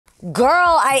Girl,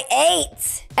 I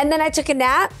ate. And then I took a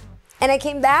nap and I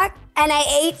came back and I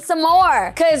ate some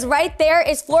more. Cause right there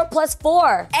is 4 plus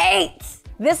 4, 8.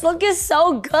 This look is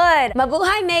so good.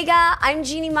 Mabuhay Mega, I'm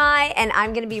Jeannie Mai, and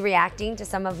I'm gonna be reacting to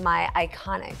some of my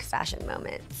iconic fashion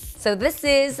moments. So this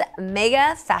is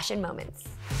Mega Fashion Moments.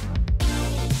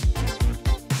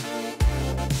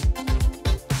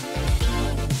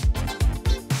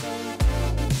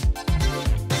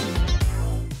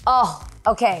 Oh,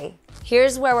 okay.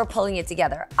 Here's where we're pulling it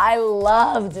together. I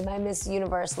loved my Miss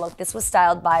Universe look. This was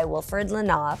styled by Wilfred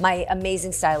Lenav, my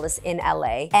amazing stylist in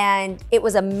LA. And it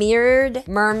was a mirrored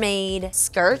mermaid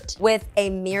skirt with a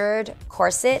mirrored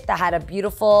corset that had a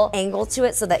beautiful angle to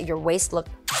it so that your waist looked.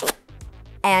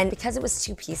 And because it was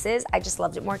 2 pieces, I just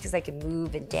loved it more because I could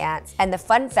move and dance. And the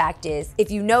fun fact is, if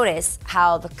you notice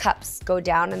how the cups go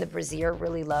down in the brassiere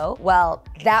really low, well,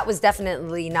 that was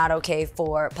definitely not okay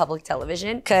for public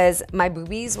television because my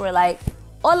boobies were like,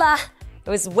 hola. It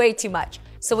was way too much.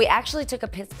 So we actually took a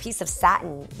piece of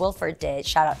satin, Wilfred did,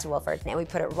 shout out to Wilfred, and we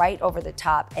put it right over the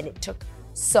top, and it took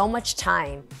so much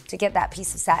time to get that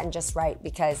piece of satin just right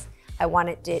because I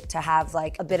wanted it to have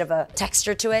like a bit of a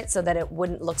texture to it so that it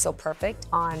wouldn't look so perfect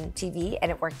on TV, and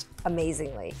it worked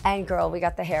amazingly. And girl, we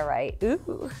got the hair right.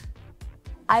 Ooh.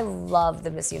 I love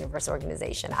the Miss Universe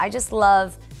organization. I just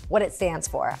love what it stands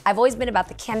for. I've always been about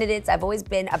the candidates. I've always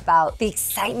been about the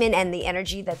excitement and the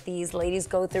energy that these ladies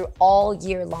go through all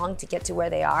year long to get to where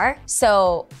they are.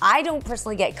 So I don't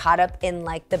personally get caught up in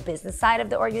like the business side of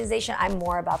the organization. I'm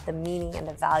more about the meaning and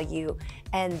the value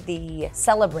and the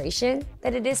celebration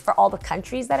that it is for all the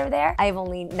countries that are there. I have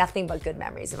only nothing but good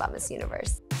memories about Miss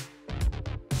Universe.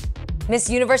 Miss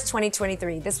Universe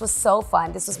 2023, this was so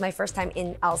fun. This was my first time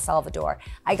in El Salvador.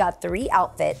 I got 3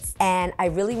 outfits and I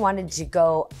really wanted to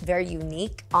go very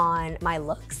unique on my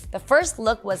looks. The first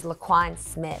look was Laquan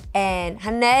Smith, and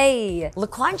honey,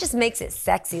 Laquan just makes it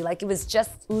sexy. Like, it was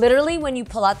just literally when you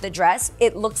pull out the dress,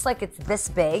 it looks like it's this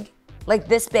big. Like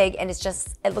this big, and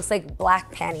it looks like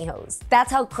black pantyhose.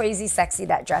 That's how crazy sexy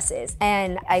that dress is.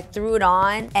 And I threw it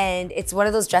on, and it's one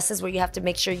of those dresses where you have to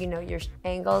make sure you know your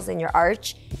angles and your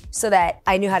arch so that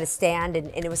I knew how to stand,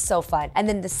 and it was so fun. And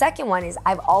then the second one is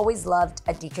I've always loved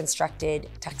a deconstructed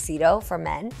tuxedo for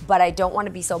men, but I don't want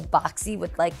to be so boxy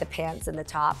with like the pants and the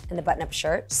top and the button-up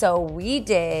shirt. So we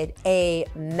did a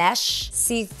mesh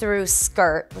see-through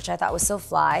skirt, which I thought was so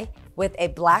fly, with a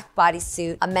black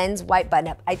bodysuit, a men's white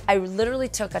button-up. I literally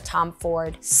took a Tom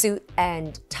Ford suit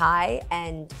and tie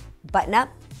and button-up,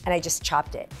 and I just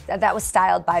chopped it. That was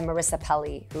styled by Marissa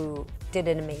Pelly, who did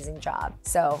an amazing job.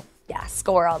 So yeah,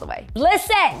 score all the way.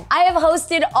 Listen, I have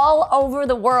hosted all over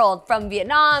the world, from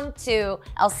Vietnam to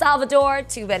El Salvador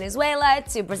to Venezuela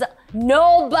to Brazil.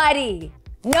 Nobody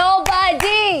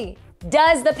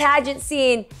does the pageant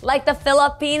scene like the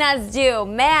Filipinas do.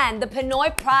 Man, the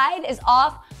Pinoy pride is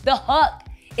off the hook.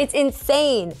 It's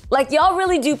insane. Like, y'all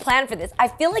really do plan for this. I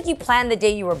feel like you planned the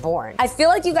day you were born. I feel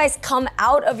like you guys come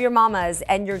out of your mamas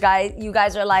and you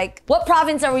guys are like, what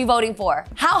province are we voting for?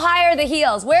 How high are the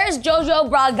heels? Where's Jojo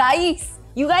Bragais?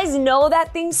 You guys know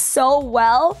that thing so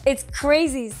well. It's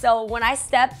crazy. So when I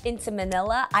step into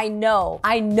Manila, I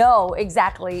know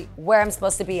exactly where I'm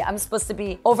supposed to be. I'm supposed to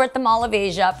be over at the Mall of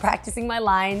Asia practicing my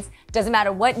lines. Doesn't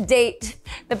matter what date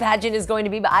the pageant is going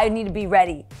to be, but I need to be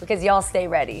ready because y'all stay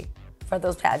ready for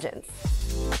those pageants.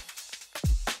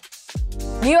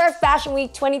 New York Fashion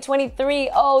Week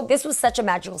 2023. Oh, this was such a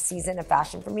magical season of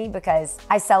fashion for me because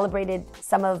I celebrated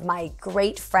some of my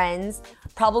great friends,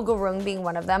 Prabal Gurung being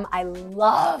one of them. I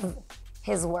love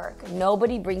his work.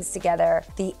 Nobody brings together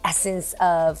the essence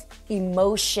of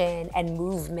emotion and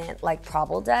movement like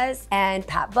Prabal does. And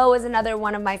Pat Bow is another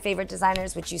one of my favorite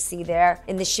designers, which you see there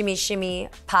in the Shimmy Shimmy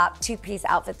Pop 2-piece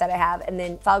outfit that I have. And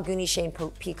then Falguni Shane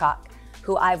Peacock,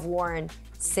 who I've worn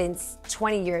since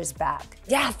 20 years back.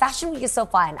 Yeah, Fashion Week is so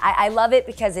fun. I love it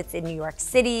because it's in New York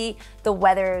City, the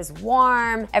weather is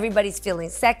warm, everybody's feeling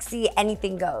sexy,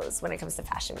 anything goes when it comes to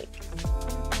Fashion Week.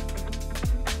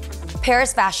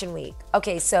 Paris Fashion Week.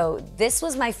 Okay, so this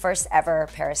was my first ever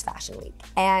Paris Fashion Week.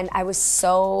 And I was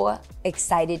so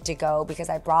excited to go because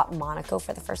I brought Monaco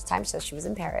for the first time, so she was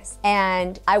in Paris.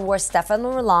 And I wore Stefan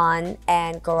Rolland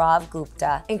and Gaurav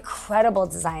Gupta, incredible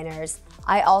designers.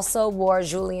 I also wore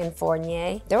Julien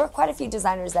Fournier. There were quite a few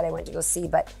designers that I went to go see,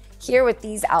 but here with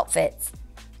these outfits,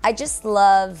 I just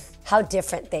love how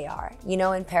different they are. You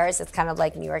know, in Paris, it's kind of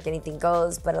like New York, anything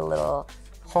goes, but a little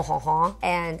ho-ho-ho.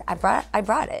 And I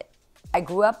brought it. I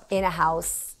grew up in a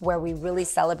house where we really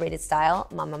celebrated style,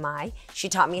 Mama Mai. She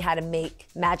taught me how to make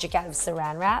magic out of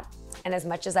saran wrap. And as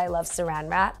much as I love saran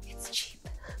wrap, it's cheap.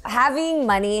 Having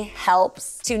money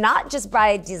helps to not just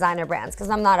buy designer brands, because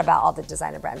I'm not about all the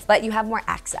designer brands, but you have more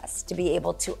access to be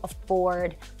able to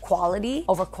afford quality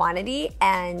over quantity,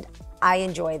 and I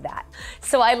enjoy that.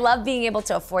 So I love being able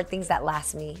to afford things that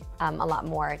last me a lot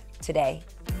more today.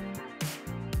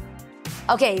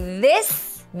 Okay,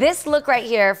 this look right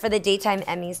here for the Daytime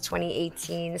Emmys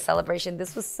 2018 celebration,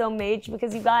 this was so major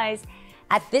because you guys,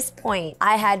 at this point,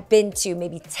 I had been to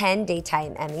maybe 10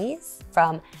 Daytime Emmys,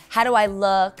 from How Do I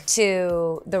Look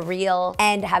to The Real,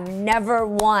 and have never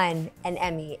won an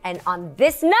Emmy. And on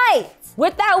this night,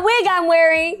 with that wig I'm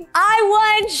wearing,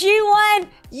 I won, she won,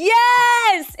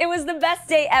 yes! It was the best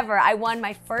day ever. I won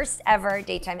my first ever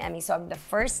Daytime Emmy, so I'm the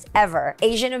first ever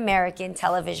Asian American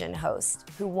television host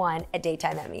who won a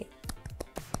Daytime Emmy.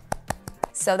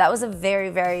 So that was a very,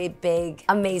 very big,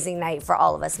 amazing night for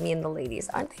all of us, me and the ladies.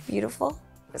 Aren't they beautiful?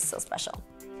 It was so special.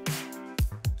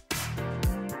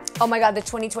 Oh my God, the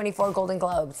 2024 Golden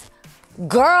Globes.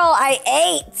 Girl, I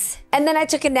ate. And then I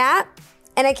took a nap,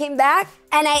 and I came back,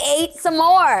 and I ate some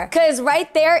more. Cause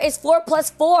right there is 4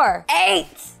 + 4, 8.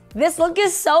 This look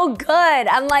is so good.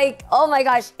 I'm like, oh my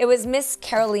gosh. It was Miss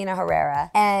Carolina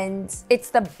Herrera, and it's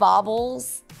the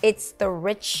baubles, it's the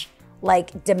rich,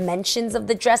 like, dimensions of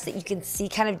the dress that you can see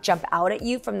kind of jump out at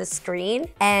you from the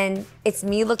screen. And it's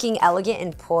me looking elegant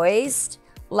and poised.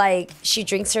 Like, she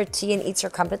drinks her tea and eats her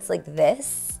crumpets like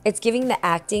this. It's giving the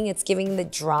acting, it's giving the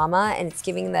drama, and it's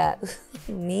giving the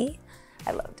me.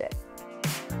 I loved it.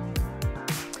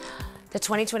 The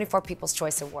 2024 People's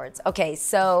Choice Awards. Okay,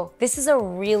 so this is a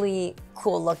really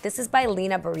cool look. This is by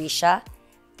Lena Berisha,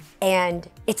 and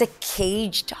it's a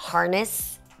caged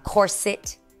harness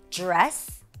corset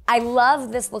dress. I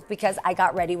love this look because I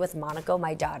got ready with Monaco,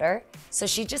 my daughter. So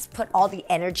she just put all the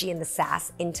energy and the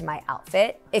sass into my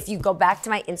outfit. If you go back to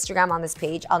my Instagram on this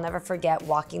page, I'll never forget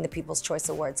walking the People's Choice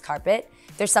Awards carpet.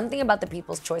 There's something about the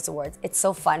People's Choice Awards. It's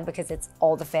so fun because it's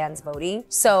all the fans voting.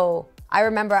 So I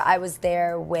remember I was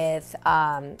there with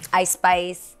Ice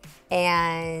Spice,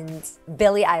 and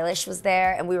Billie Eilish was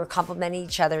there, and we were complimenting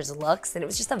each other's looks, and it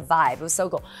was just a vibe. It was so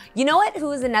cool. You know what? Who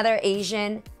was another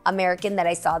Asian American that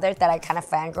I saw there that I kind of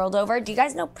fangirled over? Do you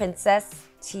guys know Princess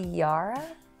Tiara?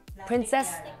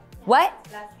 Princess, what?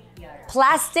 Plastic Tiara.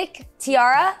 Plastic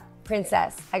Tiara?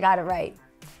 Princess, I got it right.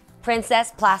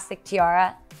 Princess Plastic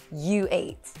Tiara, you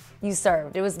ate, you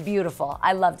served. It was beautiful.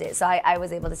 I loved it. So I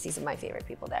was able to see some of my favorite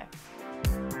people there.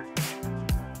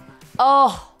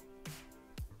 Oh.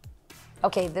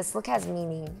 Okay, this look has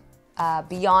meaning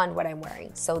beyond what I'm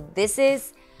wearing. So this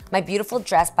is my beautiful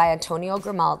dress by Antonio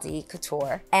Grimaldi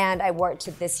Couture, and I wore it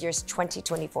to this year's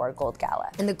 2024 Gold Gala.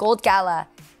 And the Gold Gala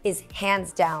is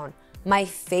hands down my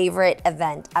favorite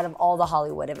event out of all the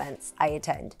Hollywood events I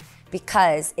attend,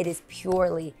 because it is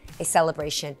purely a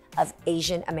celebration of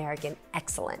Asian American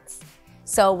excellence.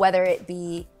 So whether it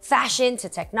be fashion to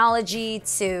technology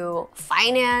to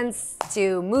finance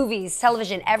to movies,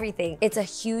 television, everything, it's a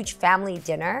huge family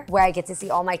dinner where I get to see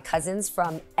all my cousins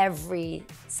from every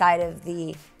side of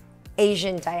the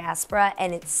Asian diaspora,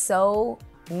 and it's so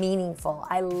meaningful.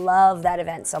 I love that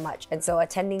event so much. And so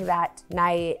attending that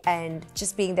night and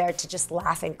just being there to just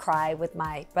laugh and cry with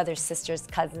my brothers, sisters,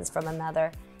 cousins from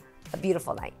another, a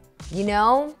beautiful night. You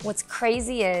know, what's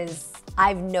crazy is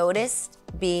I've noticed,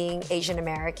 being Asian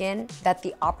American, that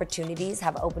the opportunities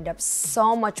have opened up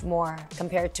so much more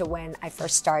compared to when I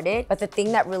first started. But the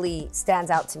thing that really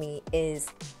stands out to me is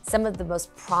some of the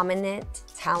most prominent,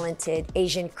 talented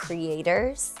Asian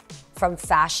creators, from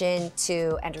fashion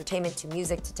to entertainment to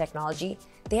music to technology,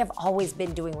 they have always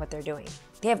been doing what they're doing.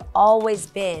 They have always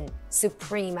been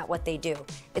supreme at what they do.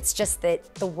 It's just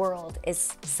that the world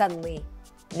is suddenly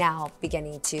now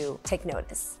beginning to take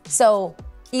notice. So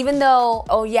even though,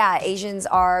 oh yeah, Asians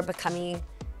are becoming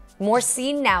more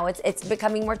seen now, it's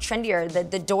becoming more trendier,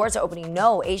 the doors are opening.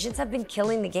 No, Asians have been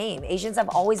killing the game. Asians have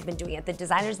always been doing it. The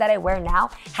designers that I wear now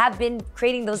have been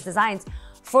creating those designs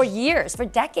for years, for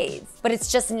decades. But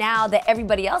it's just now that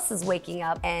everybody else is waking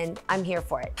up, and I'm here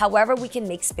for it. However we can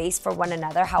make space for one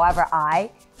another, however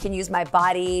I can use my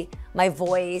body, my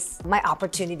voice, my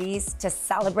opportunities to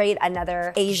celebrate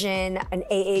another Asian, an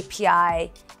AAPI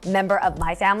member of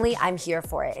my family, I'm here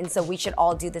for it. And so we should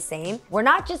all do the same. We're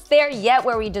not just there yet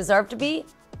where we deserve to be,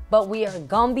 but we are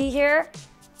gonna be here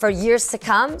for years to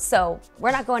come, so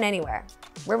we're not going anywhere.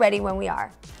 We're ready when we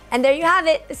are. And there you have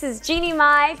it. This is Jeannie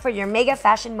Mai for your Mega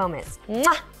Fashion Moments.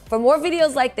 Mwah! For more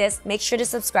videos like this, make sure to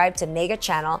subscribe to Mega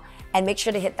channel and make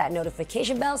sure to hit that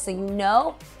notification bell so you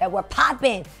know that we're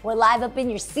popping. We're live up in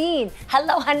your scene.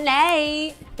 Hello,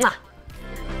 honey. Mwah!